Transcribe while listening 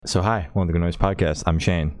So hi, welcome to the Good Noise Podcast. I'm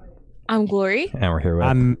Shane, I'm Glory. and we're here with.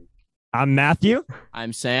 I'm Matthew.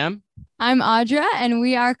 I'm Sam. I'm Audra, and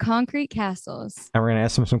we are Concrete Castles. And we're gonna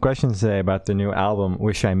ask them some questions today about their new album,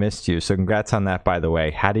 "Wish I Missed You." So congrats on that, by the way.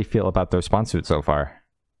 How do you feel about the response to it so far?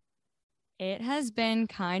 It has been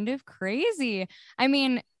kind of crazy. I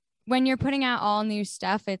mean, when you're putting out all new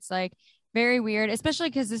stuff, it's like very weird, especially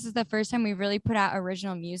because this is the first time we've really put out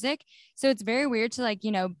original music. So it's very weird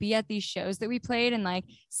to be at these shows that we played and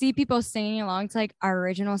see people singing along to our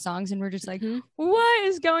original songs. And we're just like, what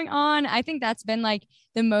is going on? I think that's been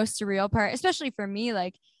the most surreal part, especially for me.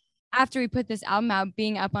 After we put this album out,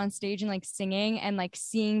 being up on stage and singing and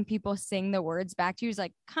seeing people sing the words back to you is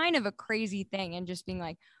kind of a crazy thing. And just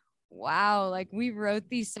being wow, we wrote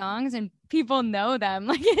these songs and people know them.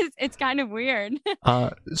 It's kind of weird.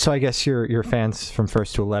 So I guess your fans from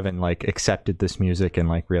First to 11 accepted this music and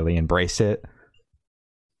really embrace it.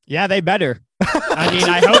 Yeah, they better. I mean,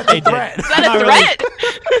 I hope they did. Is that a threat?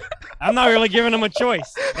 I'm not really giving them a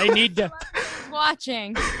choice. They need to.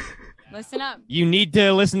 Watching. Listen up. You need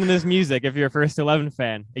to listen to this music if you're a First 11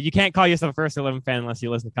 fan. You can't call yourself a First 11 fan unless you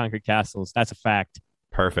listen to Concrete Castles. That's a fact.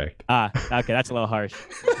 Perfect. Okay, that's a little harsh,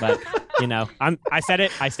 but I said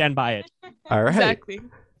it. I stand by it. All right. Exactly.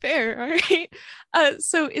 Fair. All right.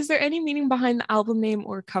 So is there any meaning behind the album name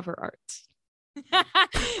or cover art?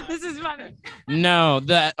 This is funny. No,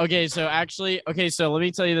 so let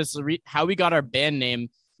me tell you this. How we got our band name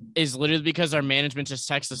is literally because our management just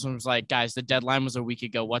texted us and was like, guys, the deadline was a week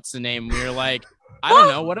ago. What's the name? We were like, I don't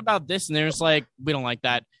know. What about this? And they're just like, we don't like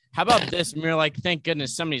that. How about this? And we were like, thank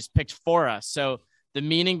goodness somebody's picked for us. So the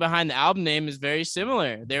meaning behind the album name is very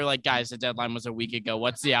similar. They were like, guys, the deadline was a week ago.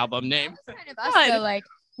 What's the album name? That's kind of us, though.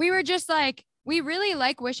 We were just we really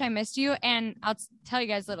Wish I Missed You. And I'll tell you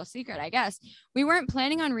guys a little secret, I guess. We weren't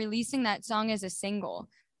planning on releasing that song as a single.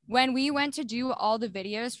 When we went to do all the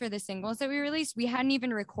videos for the singles that we released, we hadn't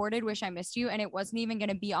even recorded Wish I Missed You, and it wasn't even going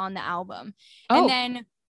to be on the album. And then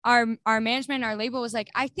our management, our label was like,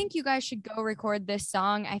 I think you guys should go record this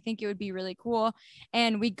song. I think it would be really cool.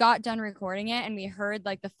 And we got done recording it and we heard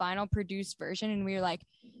the final produced version. And we were like,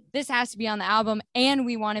 this has to be on the album. And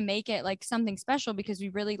we want to make it something special because we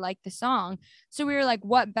really like the song. So we were like,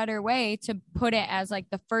 what better way to put it as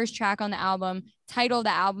the first track on the album, title the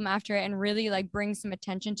album after it, and really bring some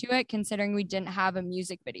attention to it, considering we didn't have a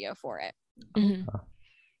music video for it. Mm-hmm.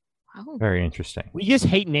 Oh. Very interesting. We just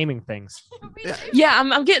hate naming things. Yeah,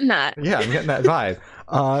 I'm getting that. Yeah, I'm getting that vibe.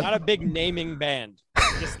 Not a big naming band.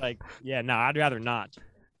 Just I'd rather not.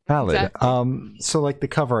 Valid. Exactly. So the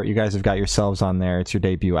cover art, you guys have got yourselves on there. It's your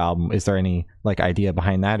debut album. Is there any idea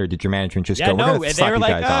behind that, or did your management just go? No, we're they slap were you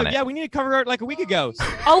like, guys on it? yeah, we need a cover art a week ago.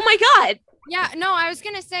 Oh my God. Yeah, no, I was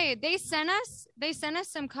gonna say they sent us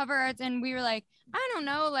some cover arts, and we were like, I don't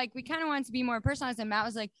know, we kind of wanted to be more personalized. And Matt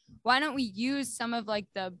was like, why don't we use some of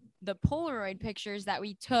the Polaroid pictures that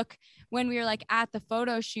we took when we were at the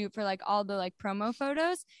photo shoot for all the promo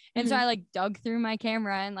photos. And so I dug through my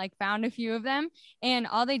camera and found a few of them, and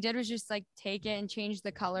all they did was just take it and change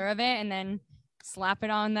the color of it and then slap it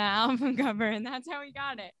on the album cover, and that's how we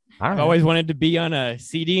got it. I've always wanted to be on a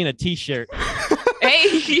CD and a t-shirt. Hey,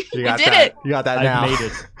 You we got did that. it. You got that now. I've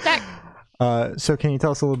made it. So can you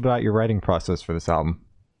tell us a little bit about your writing process for this album?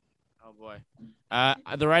 Oh boy.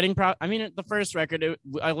 The the first record,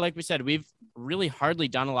 like we said, we've really hardly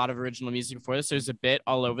done a lot of original music before this. So it was a bit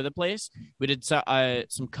all over the place. We did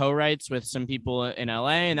some co-writes with some people in LA,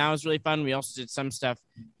 and that was really fun. We also did some stuff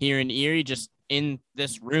here in Erie, just in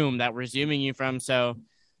this room that we're zooming you from. So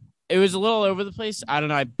it was a little over the place. I don't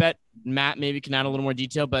know. I bet Matt maybe can add a little more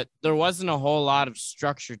detail, but there wasn't a whole lot of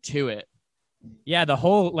structure to it. Yeah, the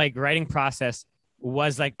whole writing process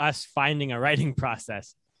was us finding a writing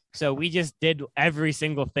process. So we just did every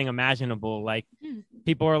single thing imaginable.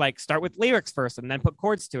 People were start with lyrics first and then put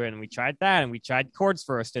chords to it. And we tried that, and we tried chords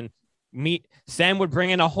first. And Sam would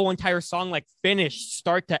bring in a whole entire song, finished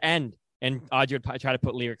start to end. And Audrey would try to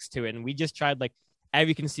put lyrics to it. And we just tried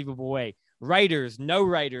every conceivable way. Writers, no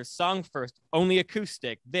writers, song first, only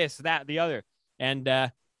acoustic, this, that, the other. And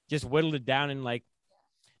just whittled it down. And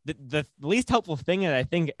the least helpful thing is I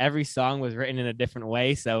think every song was written in a different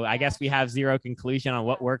way. So I guess we have zero conclusion on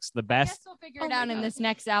what works the best. I guess we'll figure it out in this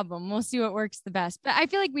next album. We'll see what works the best. But I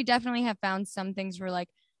feel we definitely have found some things where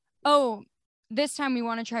this time we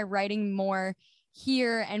want to try writing more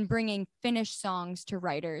here and bringing finished songs to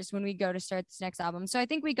writers when we go to start this next album. So I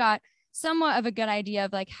think we got somewhat of a good idea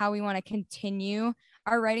of how we want to continue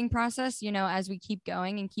our writing process, as we keep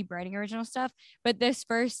going and keep writing original stuff. But this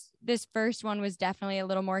first one was definitely a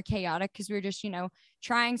little more chaotic because we were just,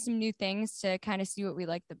 trying some new things to kind of see what we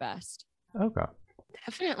like the best. Okay.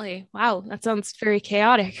 Definitely. Wow, that sounds very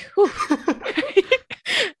chaotic. Whew.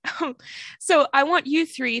 So I want you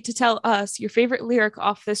three to tell us your favorite lyric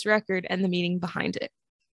off this record and the meaning behind it.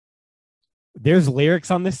 There's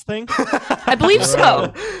lyrics on this thing. I believe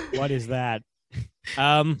so. What is that?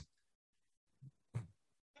 I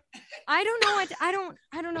don't know what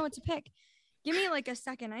I don't know what to pick. Give me like a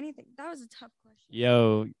second. That was a tough question.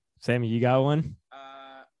 Yo, Sammy, you got one?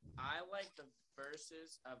 I like the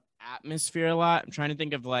verses of Atmosphere a lot. I'm trying to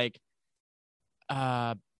think of like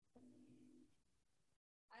I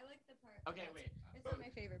like the part. Okay, wait. It's not my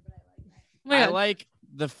favorite, but I like that. Oh my I God. like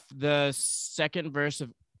the second verse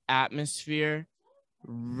of Atmosphere.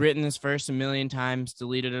 Written this verse a million times,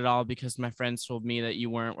 deleted it all because my friends told me that you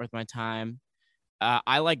weren't worth my time.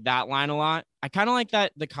 I like that line a lot. I kind of like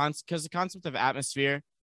that because the concept of atmosphere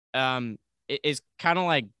is kind of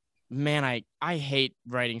like, man, I hate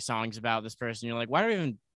writing songs about this person. You're like, why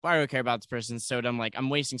do I care about this person? It's so dumb. Like, I'm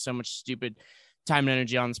wasting so much stupid time and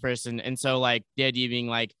energy on this person. And so like the idea being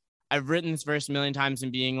like, I've written this verse a million times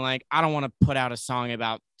and being like, I don't want to put out a song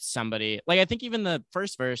about somebody. Like, I think even the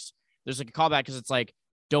first verse, there's like a callback because it's like,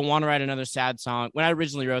 don't want to write another sad song. When I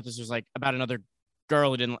originally wrote this, it was like about another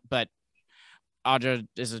girl who didn't, but Audra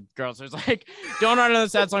is a girl. So it's like, don't write another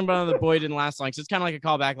sad song about another boy who didn't last long. So it's kind of like a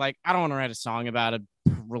callback. Like, I don't want to write a song about a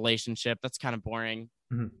relationship. That's kind of boring.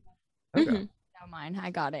 Okay. Mhm. No, mine. I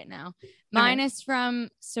got it now. Okay. Mine is from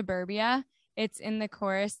Suburbia. It's in the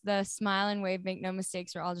chorus. The smile and wave, make no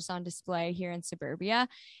mistakes, are all just on display here in Suburbia.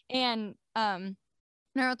 And when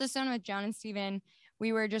I wrote this song with John and Steven,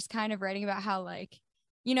 we were just kind of writing about how, like,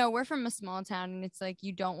 you know, we're from a small town and it's like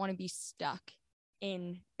you don't want to be stuck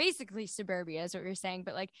in basically suburbia is what you're saying.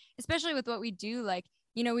 But like, especially with what we do, like,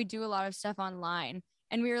 you know, we do a lot of stuff online.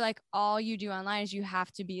 And we were like, all you do online is you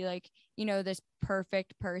have to be like, you know, this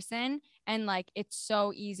perfect person. And like, it's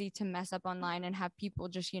so easy to mess up online and have people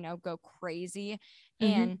just, you know, go crazy.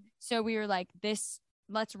 And so we were like,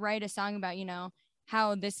 let's write a song about, you know,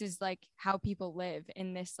 how this is like how people live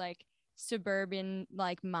in this like suburban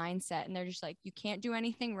like mindset. And they're just like, you can't do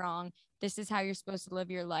anything wrong. This is how you're supposed to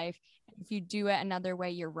live your life. If you do it another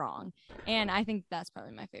way, you're wrong. And I think that's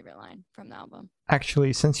probably my favorite line from the album.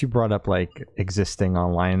 Actually, since you brought up like existing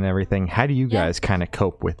online and everything, how do you Yeah. guys kind of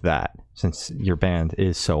cope with that since your band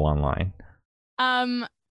is so online?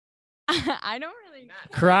 I don't really know.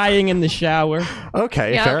 Crying in the shower.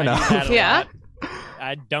 Okay, Yeah. fair I do enough. that a Yeah. lot.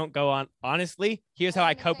 I don't go on. Honestly, here's how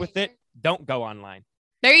I cope with it. Don't go online.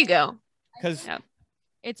 There you go. Because Yeah.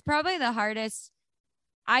 It's probably the hardest.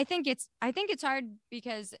 I think it's hard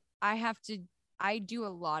because I do a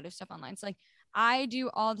lot of stuff online. So like I do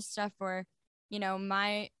all the stuff for, you know,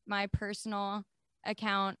 my personal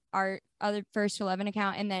account, our other First 11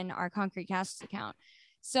 account, and then our Concrete Castles account.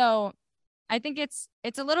 So I think it's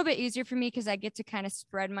a little bit easier for me because I get to kind of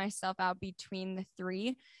spread myself out between the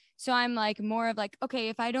three. So I'm like more of like, okay,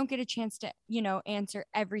 if I don't get a chance to, you know, answer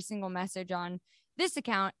every single message on this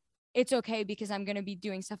account, it's okay because I'm going to be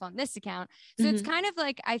doing stuff on this account. So it's kind of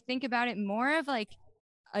like, I think about it more of like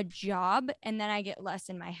a job, and then I get less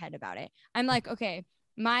in my head about it. I'm like, okay,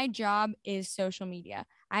 my job is social media.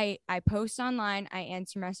 I post online, I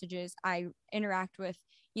answer messages, I interact with,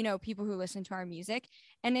 you know, people who listen to our music.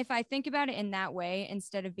 And if I think about it in that way,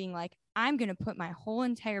 instead of being like, I'm going to put my whole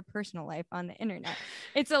entire personal life on the internet,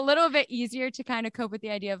 it's a little bit easier to kind of cope with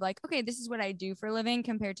the idea of like, okay, this is what I do for a living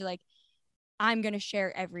compared to like, I'm going to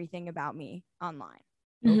share everything about me online.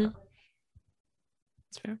 Mhm.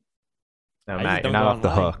 That's fair. No, I just Matt, you're don't not go off the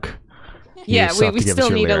online. hook. You Yeah, still have we to give us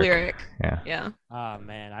still your need a lyric. lyric. Yeah. Yeah. oh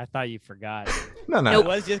man, I thought you forgot. No. I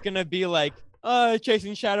was just gonna be like,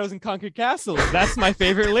 chasing shadows and concrete castles. That's my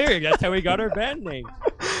favorite lyric. That's how we got our band name.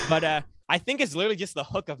 But I think it's literally just the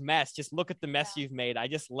hook of mess. Just look at the mess you've made. I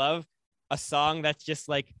just love a song that's just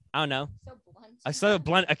like, I don't know, So blunt. a sort of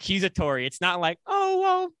blunt accusatory. It's not like, oh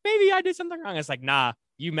well, maybe I did something wrong. It's like, nah,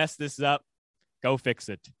 you messed this up. Go fix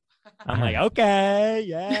it. I'm like, okay,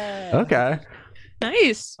 yeah. Okay.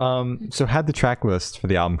 Nice. So how'd the track list for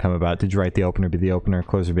the album come about? Did you write the opener be the opener,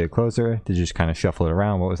 closer be a closer? Did you just kind of shuffle it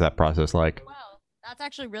around? What was that process like? Well, that's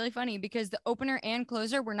actually really funny because the opener and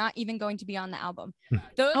closer were not even going to be on the album. Hmm.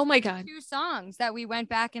 Those Oh my were God. 2 songs that we went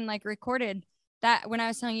back and like recorded. That when I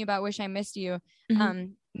was telling you about Wish I Missed You,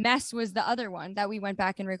 Mhm. Mess was the other one that we went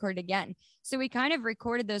back and recorded again. So we kind of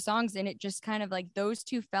recorded those songs and it just kind of like those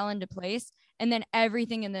 2 fell into place. And then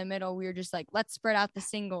everything in the middle, we were just like, let's spread out the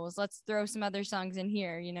singles. Let's throw some other songs in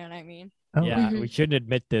here. You know what I mean? Oh, Yeah, Mhm. we shouldn't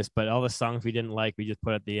admit this, but all the songs we didn't like, we just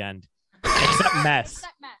put at the end. Except Mess.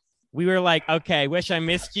 That mess. We were like, okay, Wish I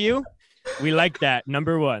Missed You. We like that.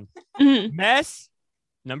 Number 1. Mhm. Mess,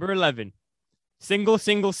 number 11. Single,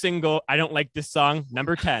 single, single. I don't like this song.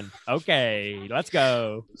 Number 10. Okay, let's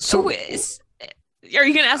go. So, are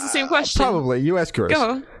you going to ask the same question? Probably. You ask yours.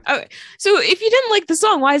 Go. Oh, so if you didn't like the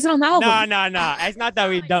song, why is it on the album? No. It's not that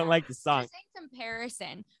we don't like the song. We're saying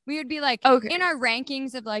comparison. We would be like, Okay. in our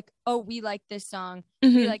rankings of like, oh, we like this song.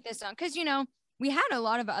 Mhm. We like this song. Because, we had a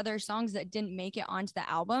lot of other songs that didn't make it onto the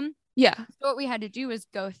album. Yeah. So what we had to do was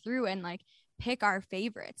go through and like pick our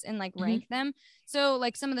favorites and like Mhm. rank them. So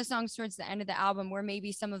like some of the songs towards the end of the album were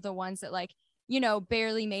maybe some of the ones that like,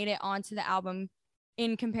 barely made it onto the album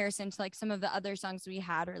in comparison to like some of the other songs we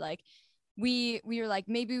had, or like we were like,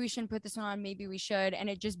 maybe we shouldn't put this one on, maybe we should, and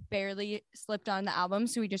it just barely slipped on the album.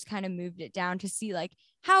 So we just kind of moved it down to see like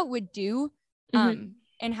how it would do,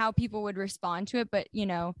 and how people would respond to it, but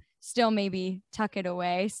still maybe tuck it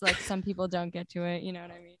away so like some people don't get to it. You know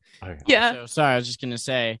what I mean? Yeah. So sorry, I was just gonna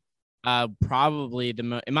say, probably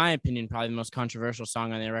in my opinion, probably the most controversial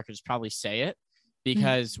song on the record is probably "Say It,"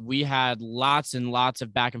 because we had lots and lots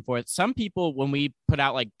of back and forth. Some people, when we put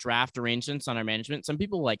out like draft arrangements on our management, some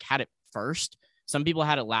people like had it first. Some people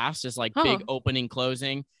had it last as like big opening,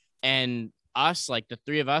 closing, and us, like the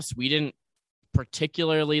three of us, we didn't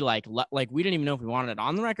particularly like we didn't even know if we wanted it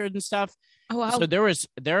on the record and stuff. Oh, wow. So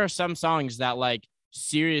there are some songs that like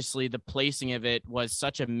seriously the placing of it was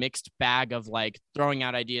such a mixed bag of like throwing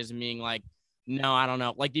out ideas and being like, no, I don't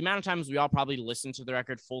know. Like the amount of times we all probably listened to the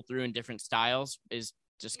record full through in different styles is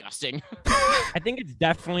disgusting. I think it's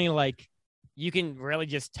definitely like you can really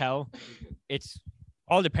just tell it's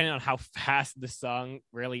all depending on how fast the song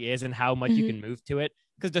really is and how much you can move to it.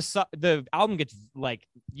 Because the album gets like,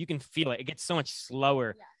 you can feel it. It gets so much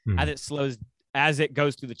slower as it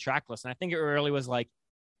goes through the track list. And I think it really was like,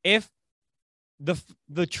 if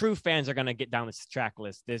the true fans are going to get down this track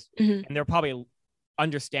list, and they'll probably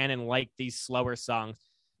understand and like these slower songs,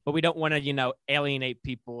 but we don't want to, alienate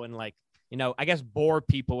people and like, I guess bore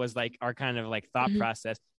people was like our kind of like thought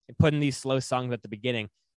process, and putting these slow songs at the beginning,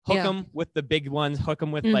 hook them with the big ones, hook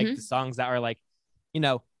them with like the songs that are like,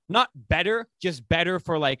 not better, just better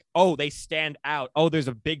for like, oh, they stand out. Oh, there's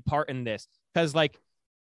a big part in this. Because like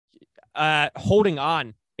Holding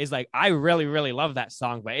On is like, I really, really love that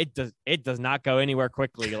song, but it does not go anywhere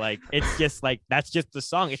quickly. Like, it's just like, that's just the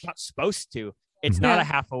song. It's not supposed to. It's not a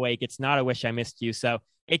Half Awake. It's not a Wish I Missed You. So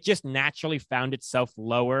it just naturally found itself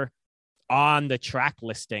lower on the track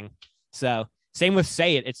listing. So same with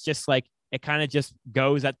Say It. It's just like, it kind of just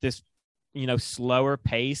goes at this, slower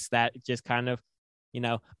pace that just kind of,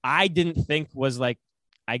 I didn't think was like,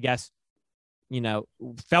 I guess,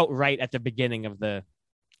 felt right at the beginning of the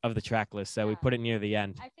track list. So we put it near the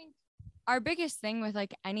end. I think our biggest thing with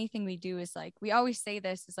like anything we do is like, we always say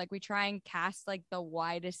this is like, we try and cast like the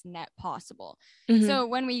widest net possible. So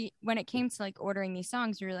when it came to like ordering these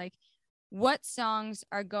songs, we were like, what songs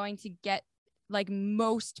are going to get like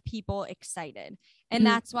most people excited? And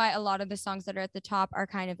that's why a lot of the songs that are at the top are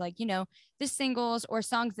kind of like, the singles or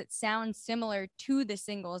songs that sound similar to the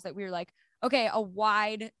singles that we were like, okay, a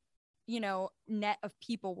wide, net of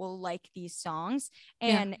people will like these songs.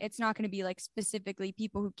 And it's not going to be like specifically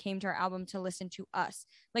people who came to our album to listen to us.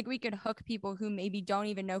 Like we could hook people who maybe don't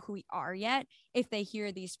even know who we are yet if they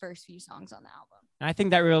hear these first few songs on the album. And I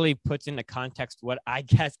think that really puts into context what I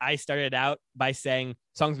guess I started out by saying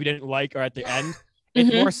songs we didn't like are at the end.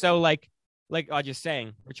 It's more so like I was just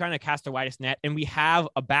saying, we're trying to cast the widest net, and we have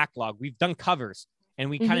a backlog. We've done covers, and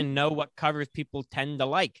we kind of know what covers people tend to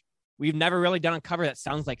like. We've never really done a cover that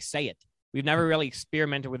sounds like Say It. We've never really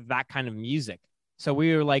experimented with that kind of music. So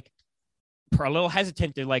we were like a little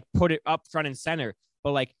hesitant to like put it up front and center,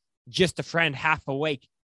 but like Just a Friend, Half Awake,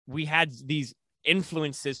 we had these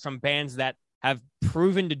influences from bands that have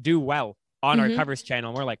proven to do well on our covers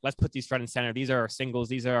channel. We're like, let's put these front and center. These are our singles.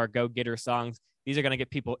 These are our go-getter songs. These are going to get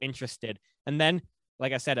people interested. And then,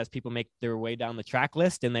 like I said, as people make their way down the track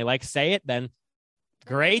list and they like Say It, then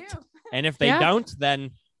great. And if they don't, then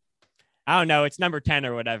I don't know, it's number 10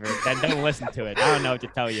 or whatever. Then don't listen to it. I don't know what to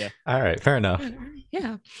tell you. All right, fair enough.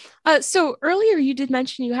 Yeah. So earlier you did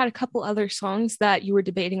mention you had a couple other songs that you were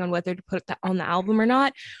debating on whether to put that on the album or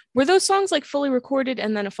not. Were those songs like fully recorded?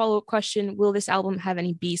 And then a follow-up question, will this album have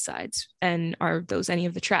any B-sides? And are those any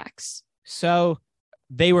of the tracks? So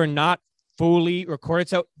they were not fully recorded,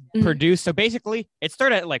 so produced. So basically it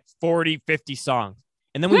started at like 40, 50 songs.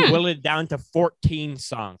 And then we whittled it down to 14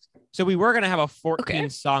 songs. So we were going to have a 14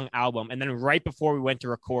 song album. And then right before we went to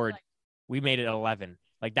record, we made it 11.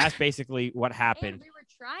 Like that's basically what happened. And we were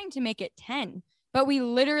trying to make it 10, but we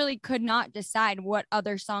literally could not decide what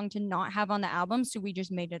other song to not have on the album. So we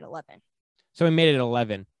just made it 11. So we made it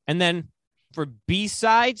 11. And then for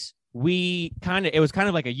B-sides, it was kind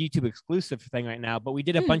of like a YouTube exclusive thing right now, but we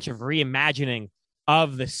did a bunch of reimagining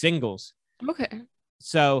of the singles. Okay.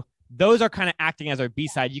 So those are kind of acting as our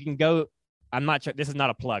B-side. You can go, I'm not sure, this is not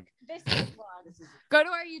a plug. Go to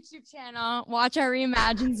our YouTube channel, watch our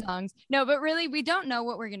reimagined songs. No, but really, we don't know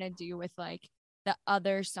what we're going to do with like the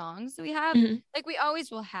other songs that we have. Like we always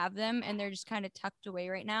will have them and they're just kind of tucked away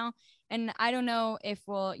right now. And I don't know if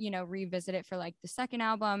we'll, revisit it for like the second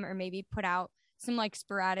album or maybe put out some like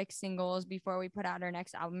sporadic singles before we put out our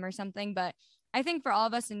next album or something. But I think for all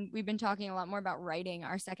of us, and we've been talking a lot more about writing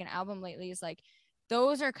our second album lately, is like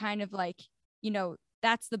those are kind of like,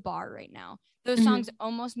 that's the bar right now. Those songs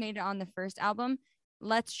almost made it on the first album.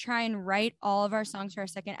 Let's try and write all of our songs for our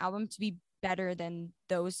second album to be better than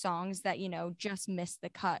those songs that, just missed the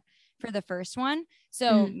cut for the first one.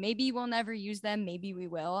 So maybe we'll never use them. Maybe we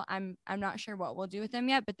will. I'm not sure what we'll do with them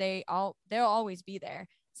yet, but they'll always be there.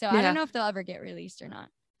 So I don't know if they'll ever get released or not.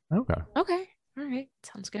 Okay. All right.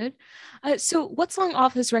 Sounds good. So what song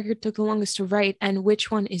off this record took the longest to write, and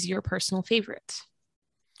which one is your personal favorite?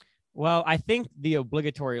 Well, I think the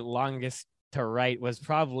obligatory longest to write was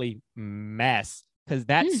probably Mess, because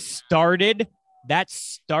that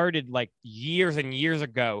started like years and years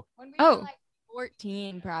ago. When we were like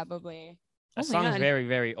 14, probably. That song's very,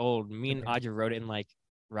 very old. Me and Audra wrote it in like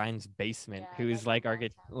Ryan's basement, who's like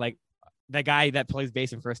the guy that plays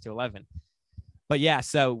bass in First to 11. But yeah,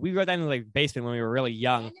 so we wrote that in like basement when we were really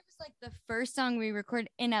young. And it was like the first song we recorded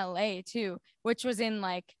in LA too, which was in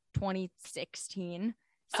like 2016.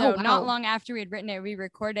 So not long after we had written it, we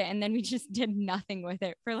recorded it, and then we just did nothing with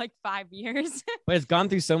it for like 5 years. But it's gone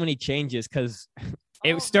through so many changes because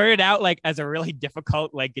it started out like as a really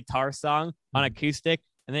difficult like guitar song on acoustic,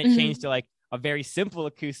 and then it changed to like a very simple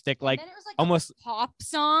acoustic, like, almost a pop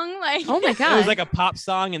song. Like, oh my god, it was like a pop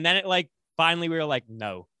song, and then it like finally we were like,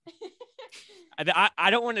 no. I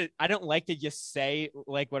don't like to just say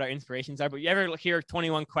like what our inspirations are, but you ever hear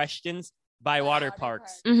 21 Questions by Water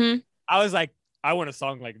Parks? I was like, I want a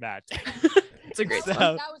song like that. It's a great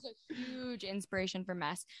song. That was a huge inspiration for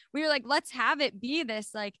Mess. We were like, let's have it be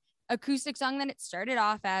this like acoustic song that it started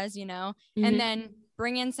off as, and then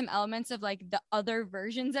bring in some elements of like the other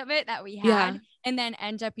versions of it that we had, and then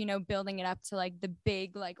end up, building it up to like the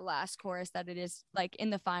big like last chorus that it is like in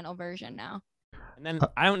the final version now. And then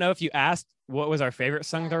I don't know if you asked what was our favorite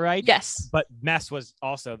song to write. Yes. But Mess was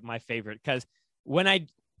also my favorite because I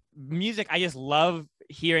just love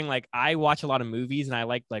hearing, like, I watch a lot of movies and I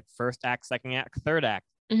like first act, second act, third act.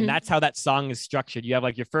 And that's how that song is structured. You have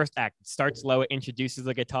like your first act, it starts low, it introduces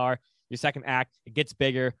the guitar. Your second act, it gets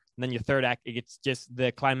bigger. And then your third act, it gets just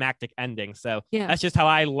the climactic ending. So that's just how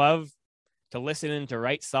I love to listen and to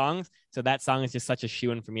write songs. So that song is just such a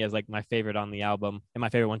shoo-in for me as like my favorite on the album and my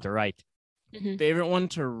favorite one to write. Favorite one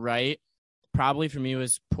to write probably for me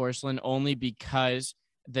was Porcelain, only because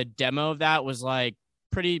the demo of that was like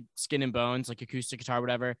pretty skin and bones, like acoustic guitar,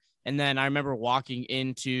 whatever. And then I remember walking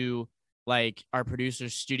into like our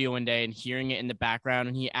producer's studio one day and hearing it in the background,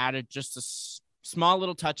 and he added just small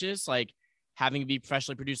little touches, like having to be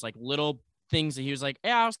professionally produced, like little things that he was like,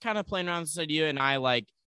 yeah, I was kind of playing around with this idea, and I like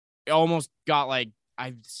almost got like,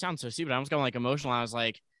 I sound so stupid, I almost got like emotional. I was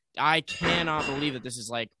like, I cannot believe that this is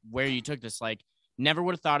like where you took this. Like, never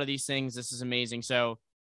would have thought of these things. This is amazing. So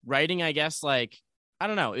writing, I guess, like, I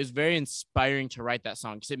don't know, it was very inspiring to write that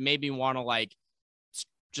song because it made me want to like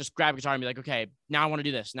just grab a guitar and be like, okay, now I want to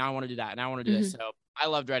do this. Now I want to do that. Now I want to do this. So I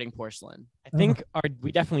loved writing Porcelain. I think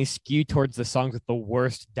we definitely skew towards the songs with the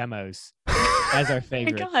worst demos as our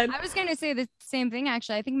favorite. Oh my God. I was going to say the same thing,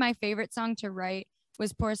 actually. I think my favorite song to write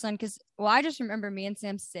was Porcelain because, I just remember me and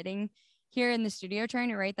Sam sitting here in the studio trying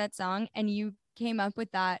to write that song, and you came up with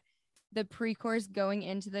the pre-chorus going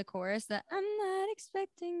into the chorus, that I'm not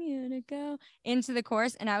expecting you to go into the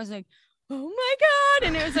chorus, and I was like, oh my God,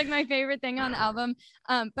 and it was like my favorite thing on the album.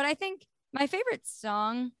 But I think my favorite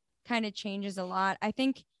song kind of changes a lot. I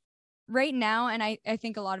think right now, and I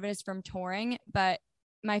think a lot of it is from touring, but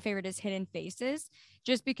my favorite is Hidden Faces,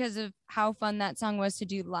 just because of how fun that song was to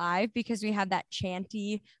do live, because we had that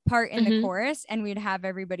chanty part in the chorus and we'd have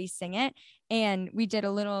everybody sing it. And we did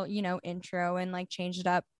a little, intro and like changed it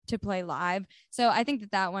up to play live. So I think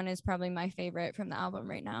that one is probably my favorite from the album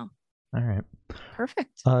right now. All right.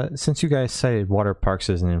 Perfect. Since you guys cited Water Parks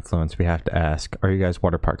as an influence, we have to ask, are you guys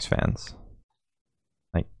Water Parks fans?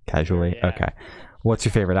 Like casually? Yeah. Okay. What's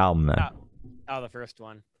your favorite album then? The first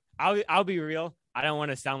one. I'll be real. I don't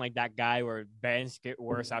want to sound like that guy where bands get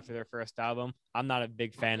worse after their first album. I'm not a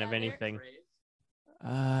big fan of anything.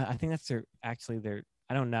 I think that's their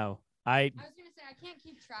I don't know. I was gonna say I can't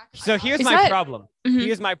keep track. So here's my problem.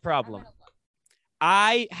 Here's my problem.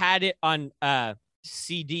 I had it on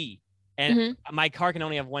CD, and my car can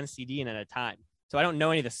only have one CD in at a time. So I don't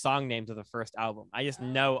know any of the song names of the first album. I just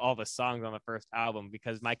know all the songs on the first album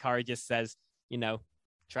because my car just says,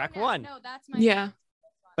 track one. No, that's my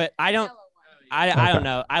But I don't. I don't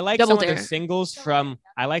know. I like some of their singles from.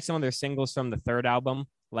 I like some of their singles from the third album.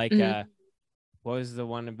 Like what was the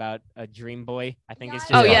one about a Dream Boy? I think it's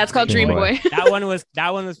just. It's called Dream Boy. that one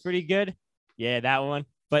was pretty good. Yeah, that one.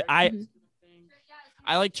 But I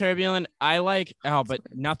like Turbulent. I like but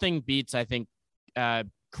nothing beats, I think,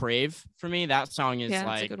 Crave for me. That song is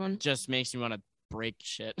like a good one. Just makes me want to break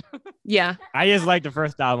shit. Yeah. I just like the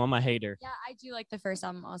first album. I'm a hater. Yeah, I do like the first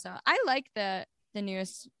album also. I like the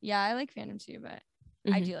newest. Yeah, I like Phantom too, but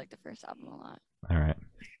I do like the first album a lot. All right.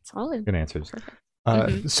 Solid. Good answers.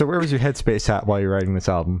 So where was your headspace at while you're writing this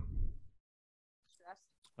album?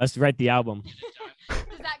 Let's write the album.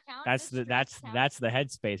 Does that count? That's the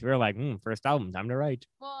headspace. We're like, first album, time to write.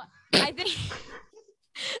 Well, I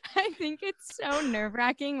think it's so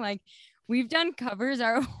nerve-wracking. Like, we've done covers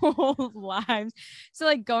our whole lives. So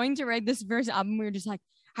like going to write this first album, we were just like,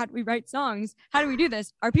 how do we write songs? How do we do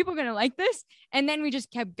this? Are people going to like this? And then we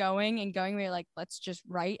just kept going and going. We were like, let's just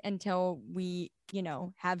write until we,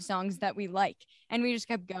 have songs that we like. And we just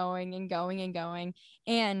kept going and going and going.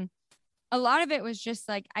 And a lot of it was just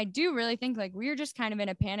like, I do really think like we were just kind of in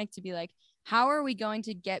a panic to be like, how are we going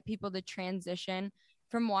to get people to transition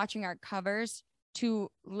from watching our covers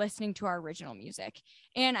to listening to our original music?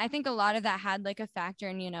 And I think a lot of that had like a factor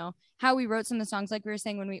in, how we wrote some of the songs. Like we were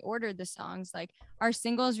saying, when we ordered the songs, like our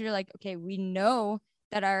singles, we were like, okay, we know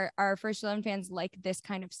that our First 11 fans like this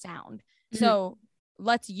kind of sound. So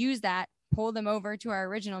let's use that, pull them over to our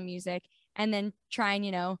original music, and then try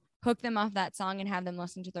and, hook them off that song and have them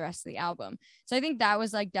listen to the rest of the album. So I think that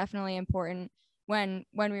was like definitely important when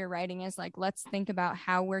we were writing, is like, let's think about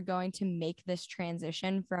how we're going to make this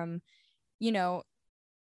transition from,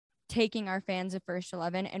 taking our fans of First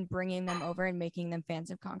 11 and bringing them over and making them fans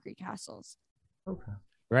of Concrete Castles. Okay.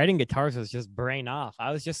 Writing guitars was just brain off.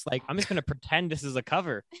 I was just like, I'm just going to pretend this is a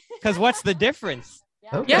cover, because what's the difference?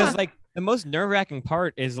 Because like the most nerve-wracking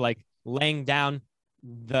part is like laying down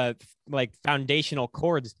the like foundational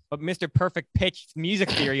chords, but Mr. Perfect Pitch music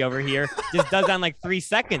theory over here just does that in like 3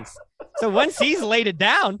 seconds. So once he's laid it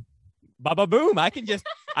down, ba boom, I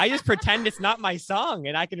just pretend it's not my song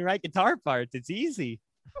and I can write guitar parts. It's easy.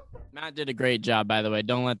 Matt did a great job, by the way.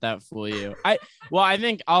 Don't let that fool you. I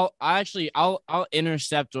think I'll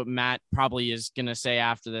intercept what Matt probably is gonna say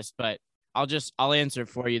after this, but I'll answer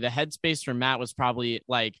for you. The headspace for Matt was probably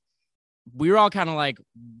like, we were all kind of like,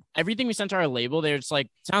 everything we sent to our label, they're just like,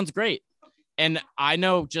 sounds great. And I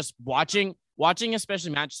know just watching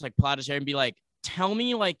especially Matt just like pull out his hair and be like, tell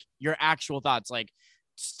me like your actual thoughts. Like,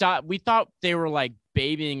 stop. We thought they were like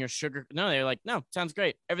babying or sugar. No, they were like, no, sounds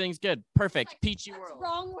great. Everything's good. Perfect. Peachy world. What's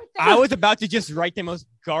wrong with that? I was about to just write the most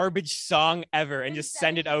garbage song ever and just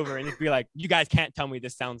send it over and just be like, you guys can't tell me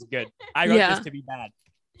this sounds good. I wrote this to be bad.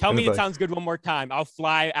 Tell me it sounds good one more time. I'll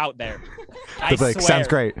fly out there. I swear. Sounds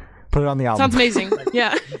great. Put it on the album. Sounds amazing.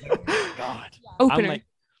 Yeah. God. Opener. Like,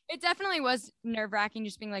 it definitely was nerve-wracking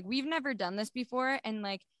just being like, we've never done this before. And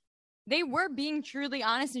like, they were being truly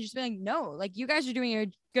honest and just being like, no, like you guys are doing a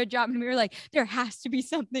good job. And we were like, there has to be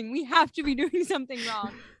something. We have to be doing something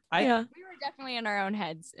wrong. We were definitely in our own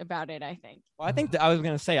heads about it, I think. Well, I think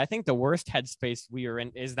I think the worst headspace we were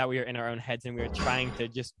in is that we were in our own heads and we were trying to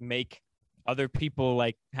just make other people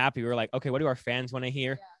like happy. We were like, okay, what do our fans want to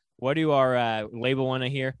hear? Yeah. What do our label want to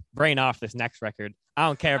hear? Brain off this next record. I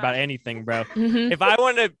don't care about anything, bro. If I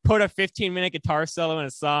want to put a 15-minute guitar solo in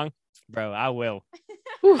a song, bro, I will.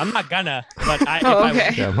 I'm not gonna, but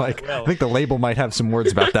I think the label might have some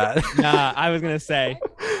words about that. Nah, I was gonna say,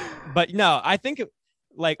 but no, I think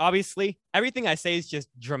like obviously everything I say is just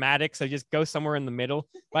dramatic, so just go somewhere in the middle.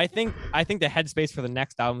 But I think the headspace for the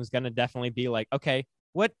next album is gonna definitely be like, okay,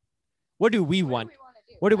 what do we want?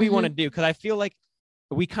 What do we want to do? Because I feel like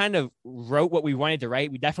we kind of wrote what we wanted to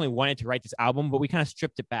write. We definitely wanted to write this album, but we kind of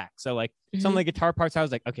stripped it back. So like some of the guitar parts, I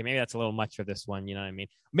was like, okay, maybe that's a little much for this one. You know what I mean?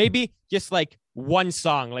 Maybe just like one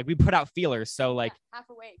song, like we put out feelers. So like Half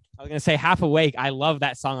Awake. I was going to say Half Awake. I love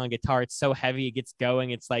that song on guitar. It's so heavy. It gets going.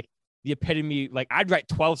 It's like the epitome. Like I'd write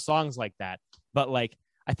 12 songs like that. But like,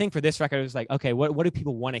 I think for this record, it was like, okay, what do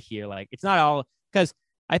people want to hear? Like, it's not all, because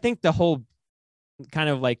I think the whole kind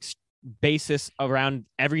of like basis around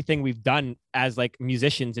everything we've done as like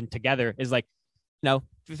musicians and together is like,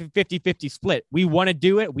 50-50 split. We want to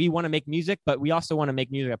do it. We want to make music, but we also want to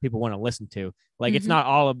make music that people want to listen to. Like it's not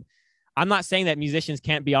all of, I'm not saying that musicians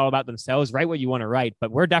can't be all about themselves, write what you want to write, but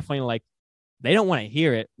we're definitely like, they don't want to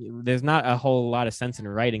hear it. There's not a whole lot of sense in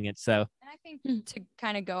writing it. So, and I think to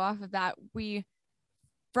kind of go off of that, we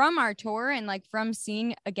from our tour and like from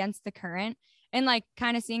seeing Against the Current and like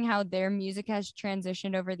kind of seeing how their music has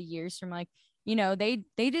transitioned over the years from like, you know, they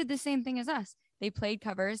did the same thing as us. They played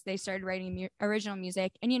covers, they started writing original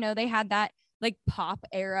music, and you know, they had that like pop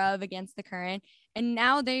era of Against the Current, and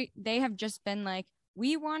now they have just been like,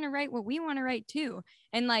 we want to write what we want to write too.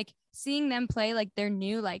 And like seeing them play like their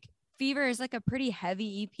new like Fever is like a pretty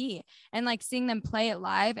heavy EP, and like seeing them play it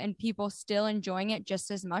live and people still enjoying it just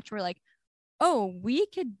as much, we're like, oh, we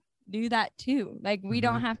could do that too. Like we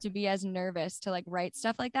don't have to be as nervous to like write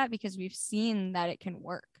stuff like that because we've seen that it can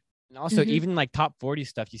work. And also, even like top 40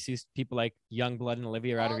 stuff, you see people like Youngblood and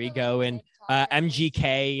Olivia Rodrigo and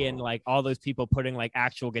MGK and like all those people putting like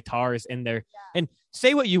actual guitars in there. And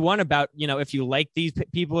say what you want about, you know, if you like these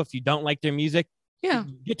people, if you don't like their music. Yeah.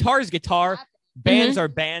 Guitar is guitar. Bands are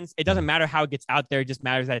bands. It doesn't matter how it gets out there. It just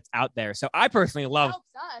matters that it's out there. So I personally love,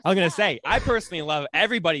 I personally love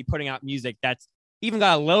everybody putting out music that's even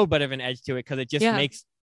got a little bit of an edge to it because it just makes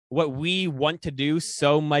what we want to do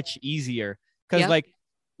so much easier. Because like,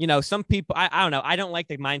 you know, some people, I don't know. I don't like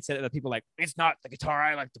the mindset of the people like, it's not the guitar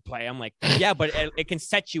I like to play. I'm like, yeah, but it can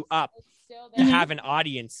set you up to have an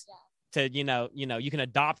audience to, you know, you can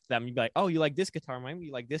adopt them. You'd be like, oh, you like this guitar? Maybe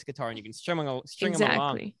you like this guitar, and you can string them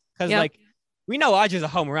along. Because like, we know Audrey's a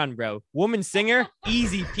home run, bro. Woman singer,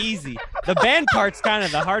 easy peasy. The band part's kind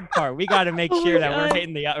of the hard part. We got to make sure that we're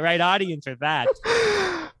hitting the right audience with that.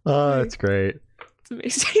 Oh, that's great. It's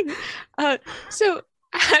amazing. So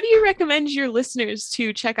how do you recommend your listeners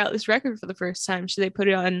to check out this record for the first time? Should they put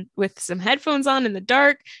it on with some headphones on in the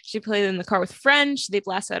dark? Should they play it in the car with friends? Should they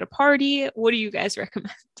blast it at a party? What do you guys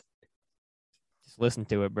recommend? Just listen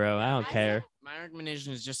to it, bro. I don't care. My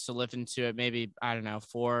recommendation is just to listen to it maybe, I don't know,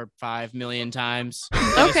 4 or 5 million times.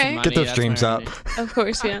 Okay. Get those streams up. Of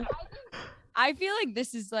course, yeah. I feel like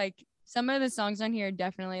this is like some of the songs on here are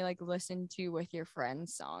definitely like listen to with your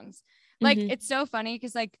friends songs. Like it's so funny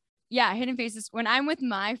because like, yeah, Hidden Faces, when I'm with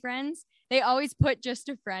my friends, they always put Just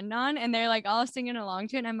a Friend on and they're like all singing along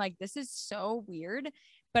to it. And I'm like, this is so weird,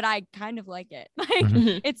 but I kind of like it.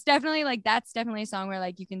 Like it's definitely like, that's definitely a song where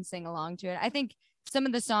like you can sing along to it. I think some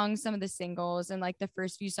of the songs, some of the singles and like the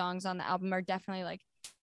first few songs on the album are definitely like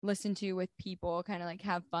listen to with people, kind of like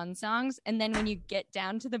have fun songs. And then when you get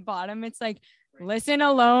down to the bottom, it's like listen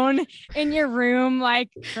alone in your room, like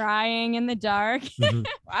crying in the dark.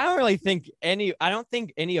 I don't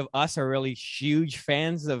think any of us are really huge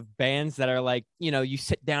fans of bands that are like, you know, you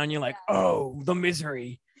sit down, you're like, oh, the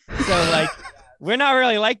misery. So like, we're not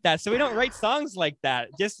really like that. So we don't write songs like that.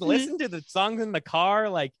 Just listen to the songs in the car.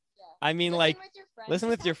 Like, I mean, like, listen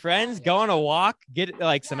with your friends, go on a walk, get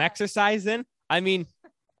like some exercise in. I mean,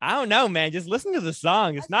 I don't know, man. Just listen to the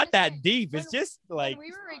song. It's not that deep. It's just like when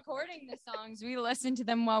we were recording the songs, we listened to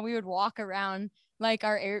them while we would walk around like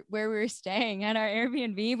where we were staying at our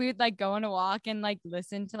Airbnb. We would like go on a walk and like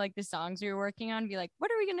listen to like the songs we were working on and be like, what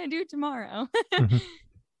are we gonna do tomorrow?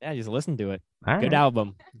 Yeah, just listen to it. All Good right.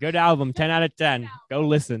 album. Good album. 10 out of 10. Go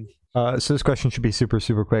listen. So this question should be super,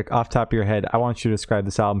 super quick. Off the top of your head, I want you to describe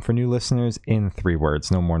this album for new listeners in 3 words.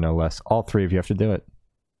 No more, no less. All 3 of you have to do it.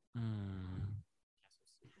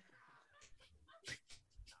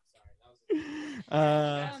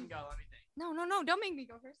 No, don't make me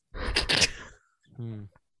go first.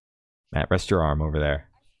 Matt, rest your arm over there.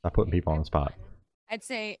 Stop putting people on the spot. I'd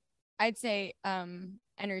say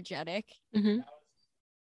energetic.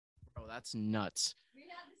 Oh, that's nuts.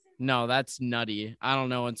 No, that's nutty. I don't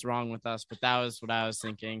know what's wrong with us, but that was what I was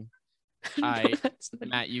thinking.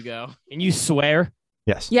 Matt, you go. And you swear?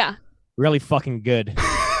 Yes. Yeah. Really fucking good.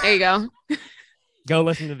 There you go. Go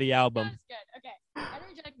listen to the album. That's good. Okay.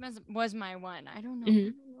 Energetic was my one. I don't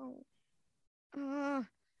know. I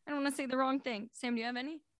don't want to say the wrong thing. Sam, do you have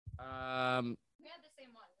any? We had the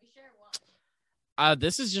same one. We share one.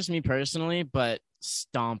 This is just me personally, but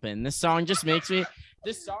stomping. This song just makes me.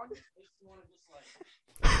 This song.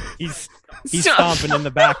 He's stomping in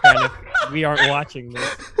the background if we aren't watching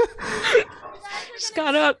this. Just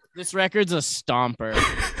got up. This record's a stomper.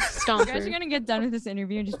 You guys are gonna get done with this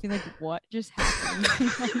interview and just be like, "What just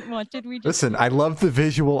happened? Like, what did we just?" Listen, I love the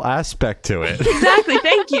visual aspect to it. Exactly.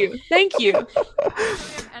 Thank you.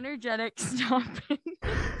 Energetic stomping.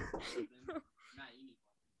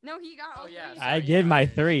 No, he got all 3. I did my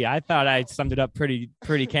 3. I thought I summed it up pretty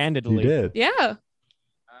candidly. You did. Yeah.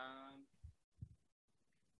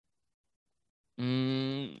 I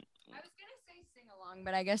was gonna say sing along,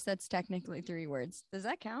 but I guess that's technically 3 words. Does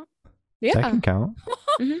that count? Yeah. That can count.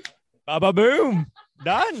 Baba boom.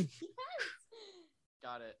 Done.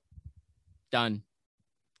 Got it. Done.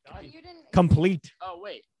 You didn't. Complete. Oh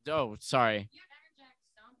wait. Oh, sorry. You had energetic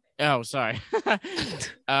stomping. Oh, sorry.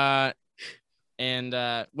 And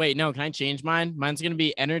wait, no, can I change mine? Mine's gonna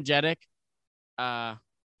be energetic,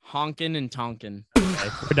 honkin' and tonkin'. Okay,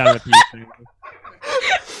 we're done with you.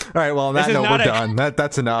 All right, well, on This that is note, not we're a- done.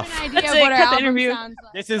 That's enough. An idea That's of it, what our cut the album interview. sounds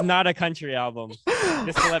like. This is not a country album.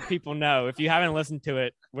 Just to let people know, if you haven't listened to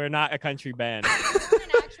it, we're not a country band. An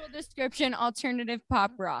actual description: alternative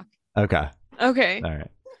pop rock. Okay. Okay. All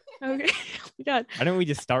right. Okay. Oh my God. Why don't we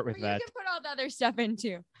just start But with you that? can put all the other stuff in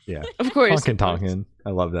too. Yeah. Of course. Honkin' tonkin'. I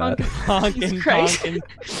love that. Honkin'. Honkin', Jesus Christ. tonkin',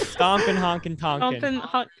 stompin', honkin', tonkin'. Honkin',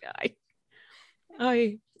 honk.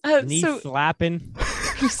 I, Knee so slapping.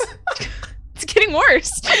 it's getting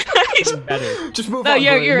worse. Better. Just move No, on.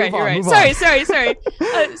 you're Brody. right. Move You're on, right. move Sorry, on.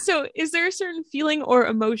 sorry. So, is there a certain feeling or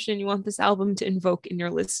emotion you want this album to invoke in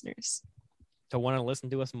your listeners? To want to listen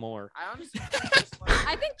to us more. I honestly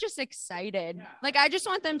I think just excited. Like I just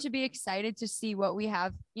want them to be excited to see what we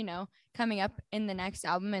have, coming up in the next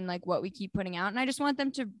album and like what we keep putting out. And I just want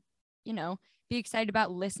them to, be excited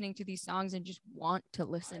about listening to these songs and just want to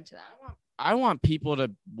listen to them. I want people to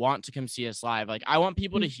want to come see us live. Like I want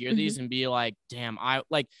people to hear these and be like, damn, I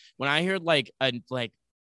like when I heard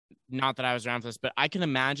not that I was around for this, but I can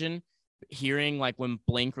imagine hearing like when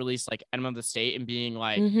Blink released like Enema of the State and being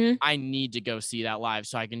like, Mhm. I need to go see that live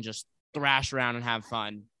so I can just thrash around and have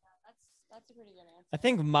fun. That's a pretty good answer. I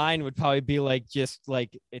think mine would probably be like just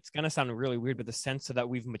like it's gonna sound really weird, but the sense that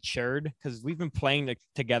we've matured because we've been playing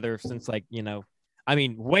together since like I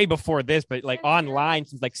mean way before this, but like online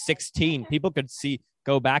since like 16. People could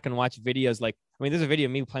go back and watch videos. Like I mean, there's a video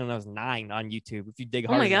of me playing when I was 9 on YouTube. If you dig Oh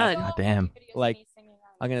hard my enough. God. God damn. Like,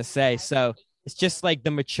 I'm gonna say so. It's just like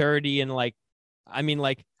the maturity and like, I mean,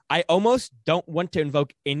 like I almost don't want to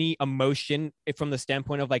invoke any emotion from the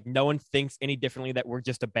standpoint of like no one thinks any differently that we're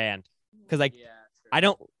just a band because like I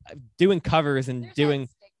don't doing covers and doing.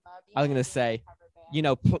 I was gonna say,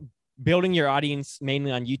 building your audience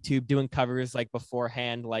mainly on YouTube, doing covers like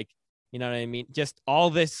beforehand, like you know what I mean. Just all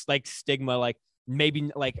this like stigma, like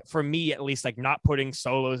maybe like for me at least, like not putting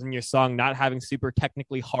solos in your song, not having super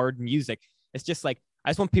technically hard music. It's just like I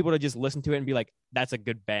just want people to just listen to it and be like, that's a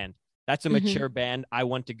good band. That's a mature band. I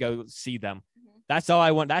want to go see them. That's all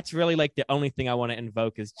I want. That's really like the only thing I want to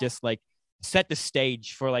invoke is just like set the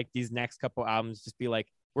stage for like these next couple albums. Just be like,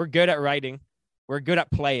 we're good at writing. We're good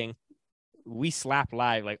at playing. We slap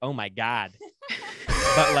live. Like, oh my God.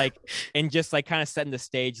 But like, and just like kind of setting the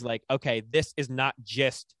stage like, okay, this is not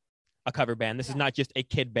just a cover band. This is not just a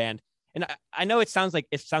kid band. And I know it sounds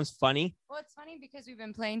funny. Well, it's funny because we've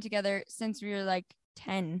been playing together since we were like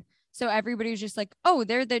 10. So everybody was just like, oh,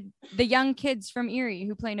 they're the young kids from Erie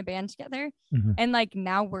who play in a band together. Mhm. And like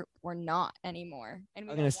now we're not anymore. And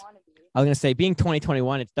we I'm don't gonna want to be. I was going to say, being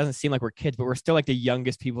 2021, it doesn't seem like we're kids, but we're still like the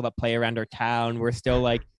youngest people that play around our town. We're still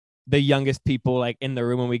like the youngest people like in the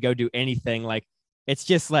room when we go do anything. Like, it's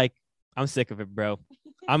just like, I'm sick of it, bro.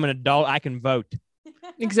 I'm an adult. I can vote.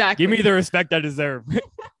 Exactly. Give me the respect I deserve.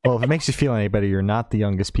 Well, if it makes you feel any better, you're not the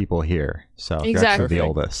youngest people here. So you're actually Exactly. the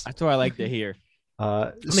oldest. That's what I like to hear.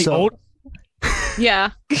 I'm The old?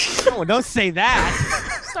 Yeah. No, don't say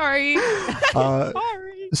that. Sorry. uh,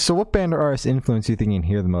 Sorry. so what band or artist influence do you think you can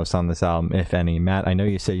hear the most on this album, if any? Matt, I know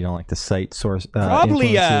you said you don't like to cite source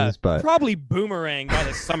influences, but Probably Boomerang by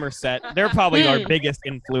the Somerset. They're probably our biggest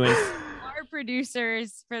influence. Our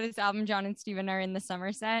producers for this album, John and Steven, are in the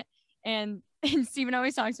Somerset. And Steven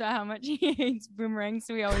always talks about how much he hates Boomerang.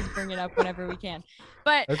 So we always bring it up whenever we can.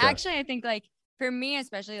 But Okay. actually, I think like for me,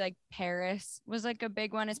 especially like Paris was like a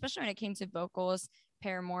big one, especially when it came to vocals.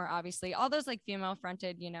 Paramore, obviously, all those like female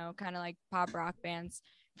fronted, kind of like pop rock bands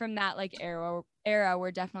from that like era were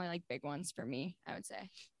definitely like big ones for me, I would say.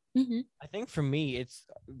 I think for me, it's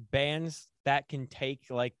bands that can take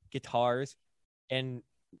like guitars and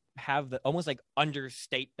have the almost like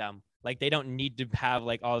understate them. Like they don't need to have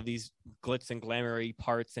like all of these glitz and glamoury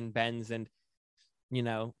parts and bends and,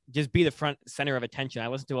 just be the front center of attention. I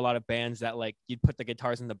listen to a lot of bands that like you'd put the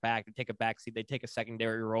guitars in the back, they take a back seat, they take a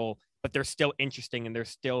secondary role, but they're still interesting and they're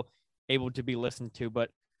still able to be listened to. But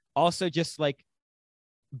also just like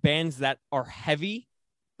bands that are heavy,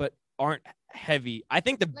 but aren't heavy. I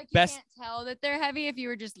think the Like you best. can't tell that they're heavy if you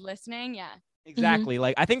were just listening. Yeah. Exactly.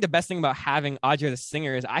 Like I think the best thing about having Audra the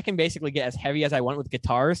singer is I can basically get as heavy as I want with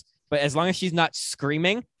guitars, but as long as she's not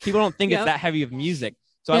screaming, people don't think it's Yep. that heavy of music.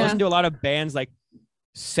 So I Yeah. listen to a lot of bands like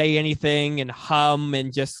Say Anything and Hum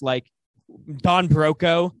and just like Don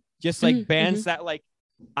Broco, just like bands that like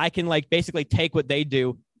I can like basically take what they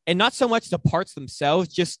do and not so much the parts themselves,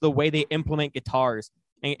 just the way they implement guitars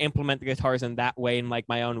and implement the guitars in that way in like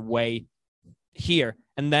my own way here.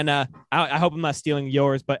 And then I hope I'm not stealing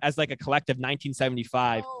yours, but as like a collective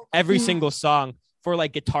 1975, every Mhm. single song for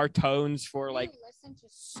like guitar tones for like we listen to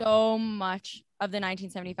so much of the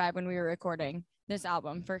 1975 when we were recording this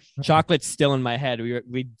album for sure. Chocolate's still in my head.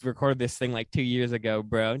 We recorded this thing like 2 years ago,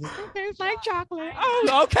 bro. Just, there's my chocolate.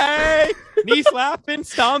 Oh, okay. Knee slapping,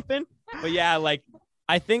 stomping. But yeah, like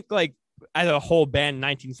I think like as a whole band,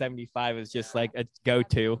 1975 is just like a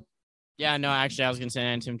go-to. Yeah, no, actually, I was gonna say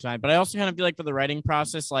 1975, but I also kind of feel like for the writing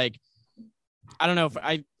process, like I don't know,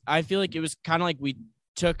 if I feel like it was kind of like we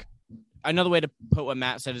took another way to put what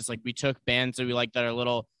Matt said is like we took bands that we like that are a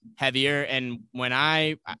little heavier, and when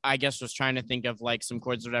I guess was trying to think of like some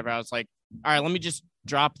chords or whatever, I was like, all right, let me just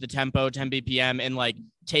drop the tempo 10 BPM and like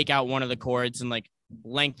take out one of the chords and like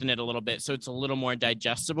lengthen it a little bit so it's a little more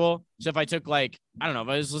digestible. So if I took like, I don't know, if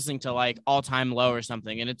I was listening to like All Time Low or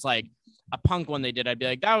something and it's like a punk one they did, I'd be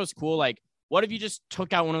like, that was cool. Like, what if you just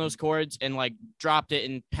took out one of those chords and like dropped it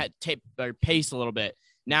and tape or pace a little bit?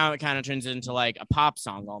 Now it kind of turns into like a pop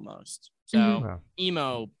song almost. So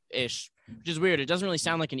emo-ish, which is weird. It doesn't really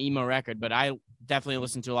sound like an emo record, but I definitely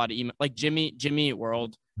listen to a lot of emo, like Jimmy Eat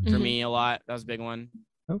World for me a lot. That was a big one.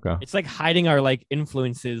 Okay. It's like hiding our like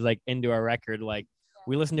influences like into our record. Like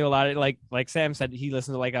we listen to a lot of like Sam said, he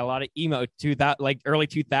listened to like a lot of emo like early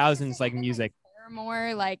 2000s like music.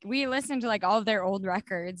 More like we listen to like all of their old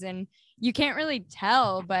records and you can't really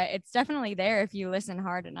tell, but it's definitely there if you listen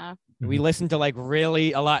hard enough. We listen to like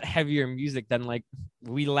really a lot heavier music than like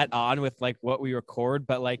we let on with like what we record,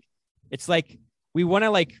 but like it's like we want to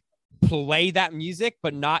like play that music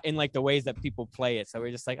but not in like the ways that people play it. So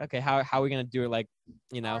we're just like, okay, how are we gonna do it like,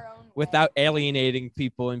 you know, without alienating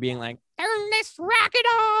people and being like, turn this racket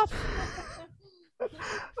off.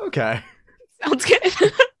 Okay. Sounds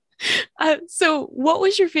good. So what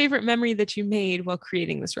was your favorite memory that you made while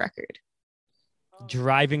creating this record?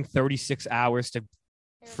 Driving 36 hours to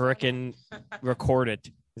frickin' record it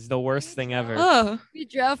is the worst thing ever. Oh, We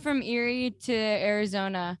drove from Erie to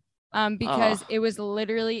Arizona because it was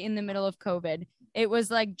literally in the middle of COVID. It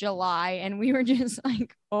was like July and we were just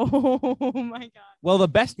like, oh my God. Well, the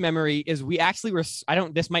best memory is we actually were,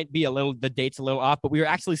 this might be the date's a little off, but we were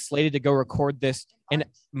actually slated to go record this in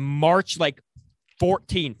March, like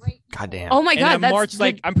 14th. Goddamn. oh my And God. then That's March,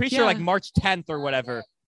 like, I'm pretty sure yeah. like March 10th or whatever.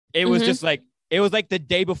 It was just like, it was like the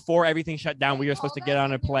day before everything shut down. We were supposed to get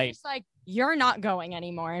on a plane. Just like, you're not going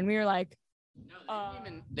anymore. And we were like,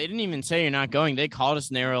 They didn't even say you're not going. They called us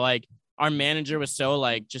and they were like, our manager was so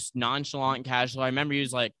like just nonchalant and casual. I remember he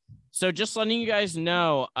was like, so just letting you guys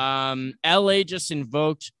know, LA just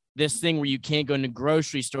invoked this thing where you can't go into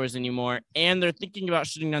grocery stores anymore. And they're thinking about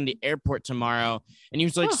shutting down the airport tomorrow. And he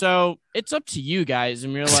was like, so it's up to you guys.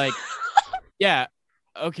 And we were like, yeah,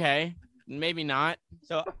 okay, maybe not.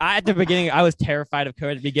 So at the beginning, I was terrified of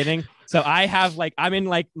COVID at the beginning. So I have like, I'm in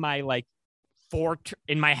like my like fort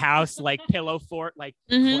in my house, like pillow fort, like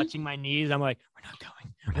clutching my knees. I'm like, we're not going.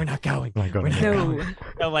 We're not going. We're not going.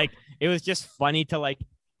 So like, it was just funny to like,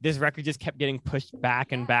 this record just kept getting pushed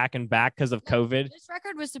back and back and back because of COVID. this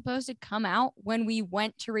record was supposed to come out when we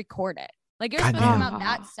went to record it. Like it was supposed to come out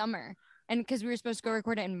that summer. And because we were supposed to go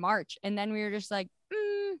record it in March. And then we were just like,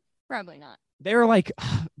 probably not. They were like,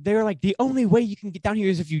 the only way you can get down here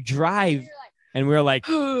is if you drive. And we were like,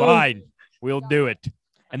 fine, we'll do it.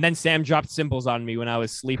 And then Sam dropped cymbals on me when I was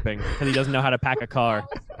sleeping because he doesn't know how to pack a car.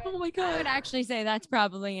 Oh my I God. would actually say that's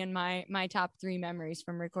probably in my top 3 memories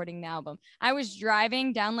from recording the album. I was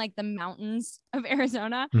driving down like the mountains of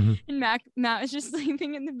Arizona and Matt was just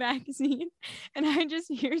sleeping in the back seat. And I just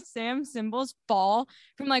hear Sam's cymbals fall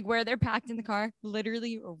from like where they're packed in the car,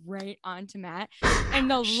 literally right onto Matt. And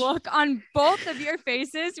the look on both of your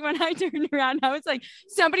faces when I turned around, I was like,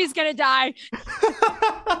 somebody's going to die.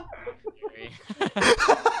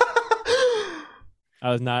 I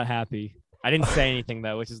was not happy. I didn't say anything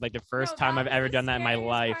though, which is like the first time I've ever done that in my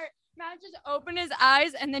life. Matt just opened his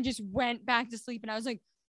eyes and then just went back to sleep. And I was like,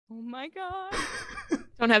 oh my God.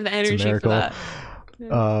 Don't have the It's a energy for miracle.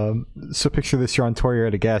 that. So picture this: you're on tour, you're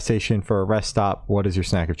at a gas station for a rest stop. What is your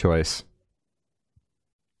snack of choice?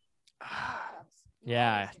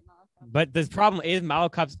 Yeah. But the problem is Mallow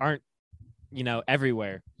cups aren't,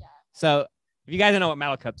 everywhere. So if you guys don't know what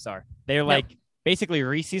Mallow cups are, they're like basically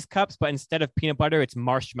Reese's cups, but instead of peanut butter, it's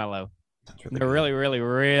marshmallow. They're really, really,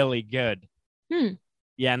 really good.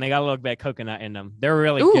 Yeah, and they got a little bit of coconut in them. They're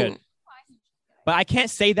really good. But I can't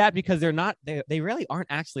say that because they really aren't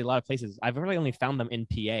actually a lot of places. I've really only found them in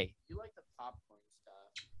PA. You like the popcorn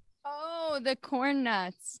stuff. Oh, the corn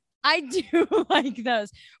nuts. I do like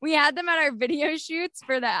those. We had them at our video shoots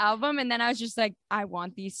for the album. And then I was just like, I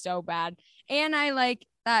want these so bad. And I like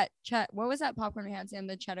that. What was that popcorn we had, Sam?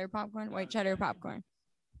 The cheddar popcorn? White cheddar popcorn.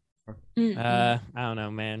 I don't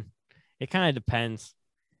know, man. It kind of depends.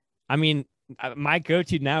 I mean, My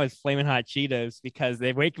go-to now is Flamin' Hot Cheetos because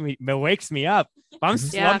it wakes me up. If I'm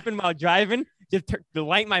slumping while driving, just to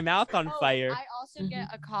light my mouth on fire. I also get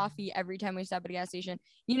a coffee every time we stop at a gas station.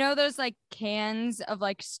 You know those like cans of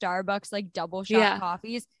like Starbucks like double shot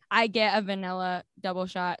coffees? I get a vanilla double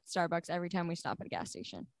shot Starbucks every time we stop at a gas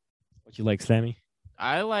station. What you like, Sammy?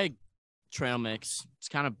 I like trail mix. It's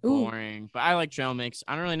kind of boring, but I like trail mix.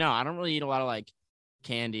 I don't really know. I don't really eat a lot of like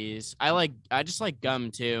candies. I just like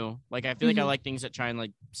gum too. Like I feel like I like things that try and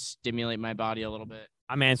like stimulate my body a little bit.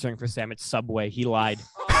 I'm answering for Sam. It's Subway. He lied.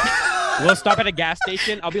 We'll stop at a gas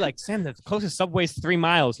station. I'll be like, Sam, the closest Subway is 3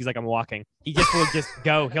 miles. He's like, I'm walking. He just will just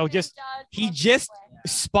go. He just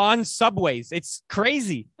spawns Subways. It's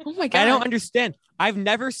crazy. Oh my God. I don't understand. I've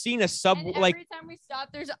never seen a Subway. Every time we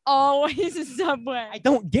stop, there's always a Subway. I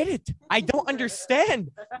don't get it. I don't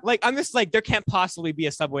understand. Like, I'm just like, there can't possibly be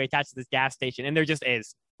a Subway attached to this gas station. And there just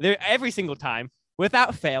is. There every single time,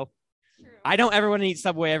 without fail. True. I don't ever want to eat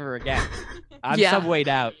Subway ever again. I'm Subwayed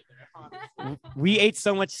out. We ate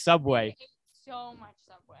so much Subway. So much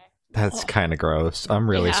Subway. That's kind of gross. I'm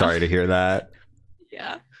really sorry to hear that.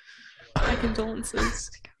 Yeah. My condolences.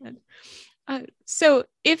 God. So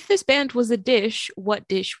if this band was a dish, what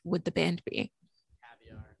dish would the band be?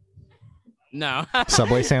 Caviar. No.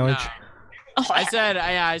 Subway sandwich? No.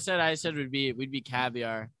 I said we'd be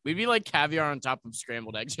caviar. We'd be like caviar on top of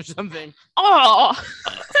scrambled eggs or something. Oh,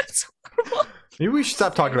 that's horrible. Maybe we should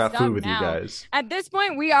stop talking about food with you now. guys. At this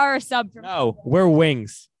point, we are a sub. No, we're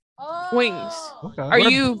wings. Wings. Okay. Are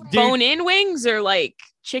you bone-in wings or like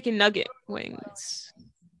chicken nugget wings?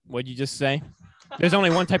 What'd you just say? There's only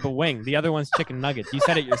one type of wing. The other one's chicken nuggets. You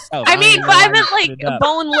said it yourself. I mean, don't but even I know meant why you like screwed up.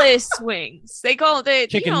 boneless wings. They call it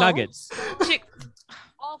Chicken nuggets.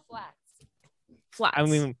 All flats. Flats. I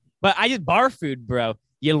mean, but I just bar food, bro.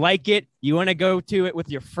 You like it. You want to go to it with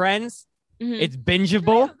your friends. Mhm. It's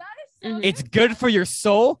bingeable. That is so It's good for your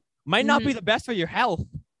soul. Might not be the best for your health,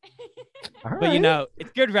 All but you right. know,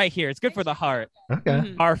 it's good right here. It's good for the heart. Okay.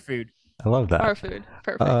 Mhm. Bar food. I love that. Bar food.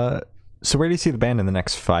 Perfect. So where do you see the band in the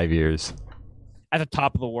next 5 years? At the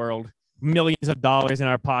top of the world. Millions of dollars in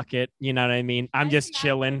our pocket. You know what I mean? I'm just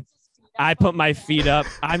chilling. I put my feet up.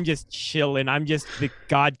 I'm just chilling. I'm just the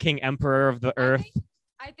God King Emperor of the earth.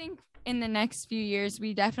 I think in the next few years,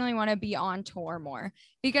 we definitely want to be on tour more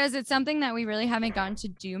because it's something that we really haven't gotten to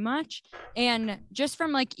do much. And just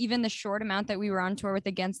from like even the short amount that we were on tour with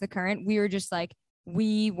Against the Current, we were just like,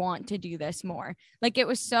 we want to do this more. Like it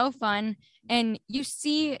was so fun. And you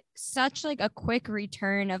see such like a quick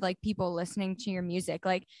return of like people listening to your music.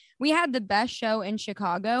 Like we had the best show in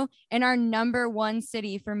Chicago, and our number one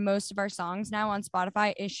city for most of our songs now on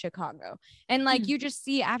Spotify is Chicago. And like you just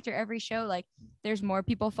see after every show, like there's more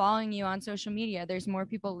people following you on social media. There's more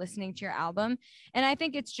people listening to your album. And I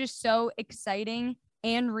think it's just so exciting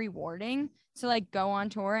and rewarding to like go on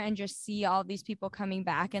tour and just see all these people coming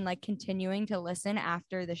back and like continuing to listen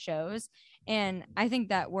after the shows. And I think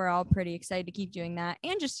that we're all pretty excited to keep doing that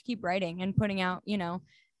and just keep writing and putting out, you know,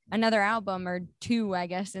 another album or two, I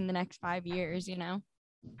guess, in the next 5 years, you know?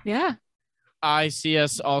 Yeah. I see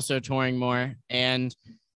us also touring more. And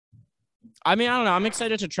I mean, I don't know. I'm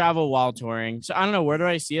excited to travel while touring. So I don't know. Where do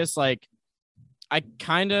I see us? Like, I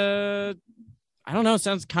don't know. It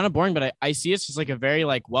sounds kind of boring, but I see us as like a very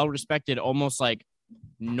like well-respected, almost like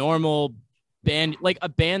normal band, like a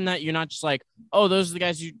band that you're not just like, oh, those are the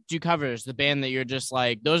guys who do covers. The band that you're just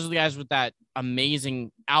like, those are the guys with that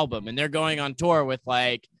amazing album, and they're going on tour with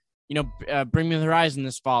like, you know, Bring Me the Horizon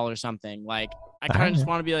this fall or something. Like, I kind of just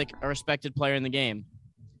want to be like a respected player in the game.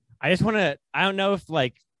 I just want to, I don't know if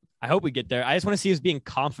like, I hope we get there. I just want to see us being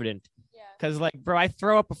confident. Because like, bro, I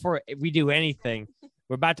throw up before we do anything.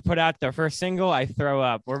 We're about to put out their first single. I throw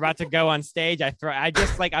up. We're about to go on stage. I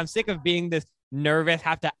just like, I'm sick of being this nervous,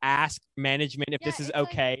 have to ask management if this is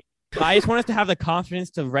okay. I just want us to have the confidence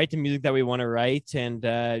to write the music that we want to write and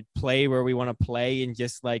play where we want to play. And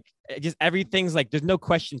just everything's like, there's no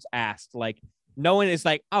questions asked. Like no one is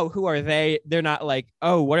like, oh, who are they? They're not like,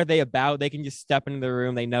 oh, what are they about? They can just step into the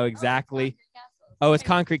room. They know exactly. Oh, it's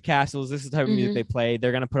Concrete Castles. This is the type of music they play.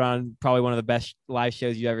 They're going to put on probably one of the best live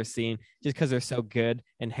shows you've ever seen just because they're so good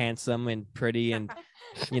and handsome and pretty. And,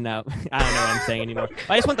 you know, I don't know what I'm saying anymore.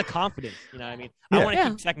 I just want the confidence. You know what I mean? I don't want to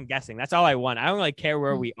keep second guessing. That's all I want. I don't really care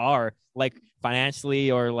where we are, like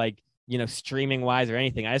financially or like, you know, streaming wise or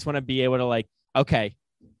anything. I just want to be able to like, okay,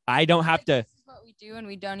 I don't have to. What we do, and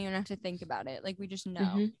we don't even have to think about it. Like we just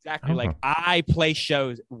know. Exactly. Like I play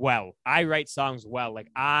shows well. I write songs well. Like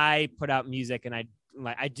I put out music and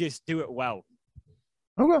I just do it well.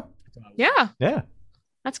 Okay. Yeah.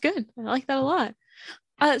 That's good. I like that a lot.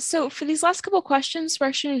 So for these last couple questions, we're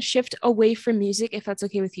actually going to shift away from music, if that's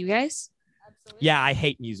okay with you guys. Yeah, I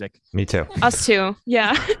hate music. Me too. Us too.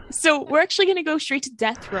 Yeah. So we're actually going to go straight to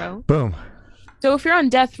death row. Boom. So if you're on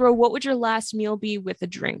death row, what would your last meal be with a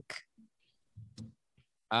drink?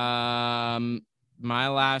 My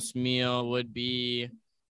last meal would be,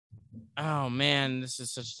 oh man, this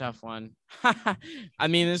is such a tough one. I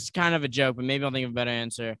mean, this is kind of a joke, but maybe I'll think of a better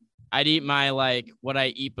answer. I'd eat my, what I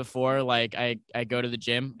eat before, I go to the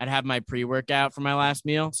gym. I'd have my pre-workout for my last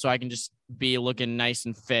meal so I can just be looking nice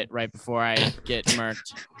and fit right before I get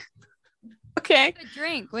murked. Okay.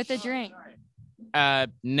 With a drink.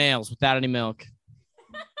 Nails without any milk.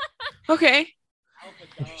 Okay.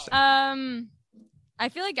 I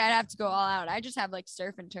feel like I'd have to go all out. I just have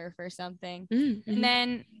surf and turf or something. Mm-hmm. And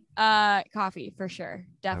then coffee for sure.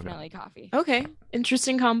 Definitely coffee. Okay.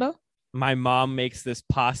 Interesting combo. My mom makes this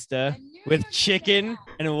pasta with chicken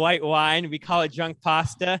and white wine. We call it drunk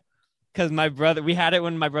pasta because we had it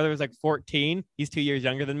when my brother was 14. He's 2 years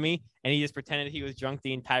younger than me. And he just pretended he was drunk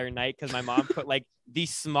the entire night because my mom put the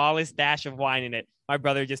smallest dash of wine in it. My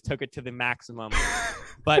brother just took it to the maximum.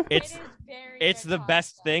 But it's the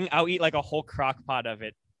best thing. I'll eat a whole crock pot of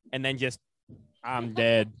it and then I'm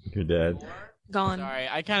dead. You're dead. Gone. Sorry,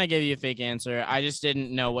 I kind of gave you a fake answer. I just didn't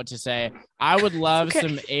know what to say. I would love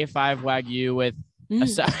some A5 Wagyu with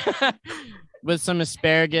with some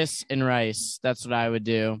asparagus and rice. That's what I would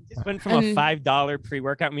do. It went from a $5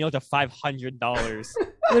 pre-workout meal to $500.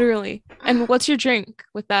 Literally. And what's your drink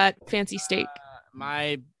with that fancy steak?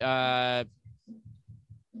 My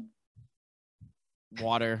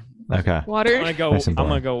water. Okay. Water? I'm Nice and gonna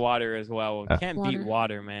boring. go water as well. Can't Water. beat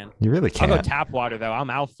water, man. You really I'll can't. go tap water though. I'm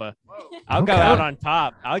alpha. I'll go Okay. out on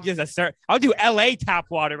top. I'll do LA tap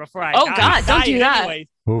water before I Oh, die. God, I'm don't do dying that. anyways.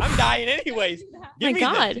 Oof. I'm dying anyways. Give My me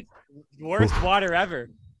God. the worst water ever.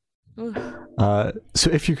 Oof. So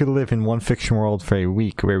if you could live in one fiction world for a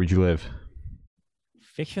week, where would you live?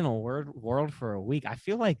 Fictional world for a week. I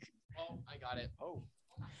feel like Oh, I got it.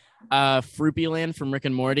 Fruity Land from Rick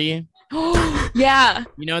and Morty. Yeah.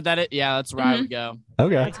 You know what that is? Yeah, that's where I would go.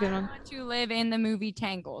 Okay. That's a good one. To live in the movie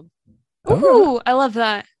Tangled. Ooh, I love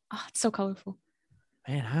that. Oh, it's so colorful.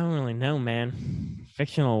 man, I don't really know, man.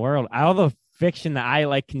 Fictional world. All the fiction that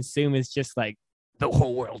I consume is just the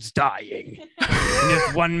whole world's dying. And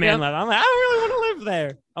just one man left. I'm I don't really want to live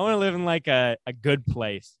there. I want to live in a good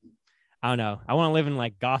place. I don't know. I want to live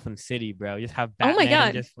in Gotham City, bro. Just have Oh my Batman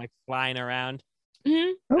God. just flying around.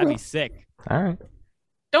 Hmm. That'd be sick. All right.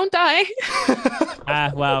 Don't die.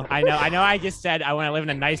 Well, I know. I just said I want to live in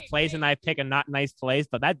a nice place, and I pick a not nice place,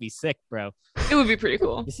 but that'd be sick, bro. It would be pretty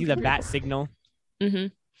cool. You see the bat signal?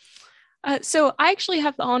 Mm-hmm. So I actually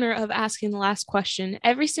have the honor of asking the last question.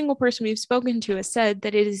 Every single person we've spoken to has said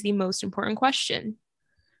that it is the most important question.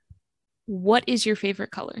 What is your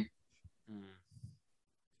favorite color?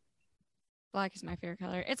 Black is my favorite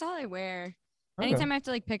color. It's all I wear. Okay. Anytime I have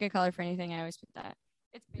to pick a color for anything, I always pick that.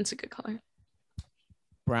 It's a good color.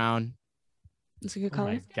 Brown. It's a good Oh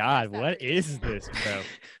color. my God, what is this, bro?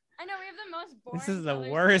 I know we have the most boring. This is the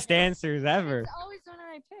colors worst ever. answers ever. It's always the one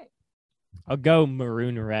I pick. I'll go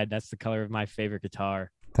maroon red. That's the color of my favorite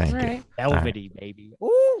guitar. Thank All you. right. Velvety, baby.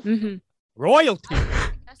 Ooh, Mm-hmm. royalty.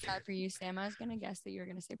 That's sad for you, Sam. I was gonna guess that you were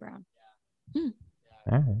gonna say brown. All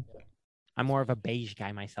right. I'm more of a beige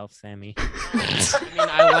guy myself, Sammy. I mean,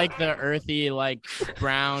 I like the earthy,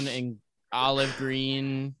 brown and olive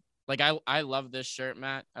green. I love this shirt,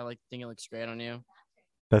 Matt. I think it looks great on you.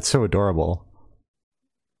 That's so adorable.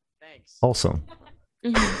 Thanks. Awesome.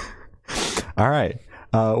 Mm-hmm. All right.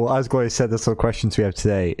 Well, as Gloria said, that's all the questions we have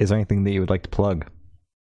today. Is there anything that you would like to plug?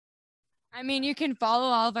 I mean, you can follow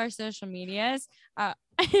all of our social medias, our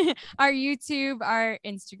YouTube, our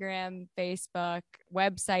Instagram, Facebook,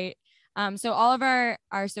 website. So all of our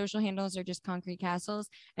social handles are just Concrete Castles.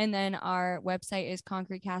 And then our website is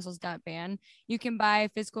concretecastles.band. You can buy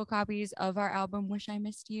physical copies of our album, Wish I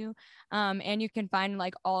Missed You. And you can find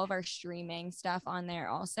all of our streaming stuff on there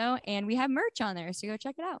also. And we have merch on there, so go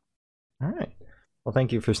check it out. All right. Well,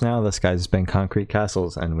 thank you for now. This, guys, has been Concrete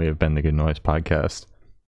Castles, and we have been the Good Noise Podcast.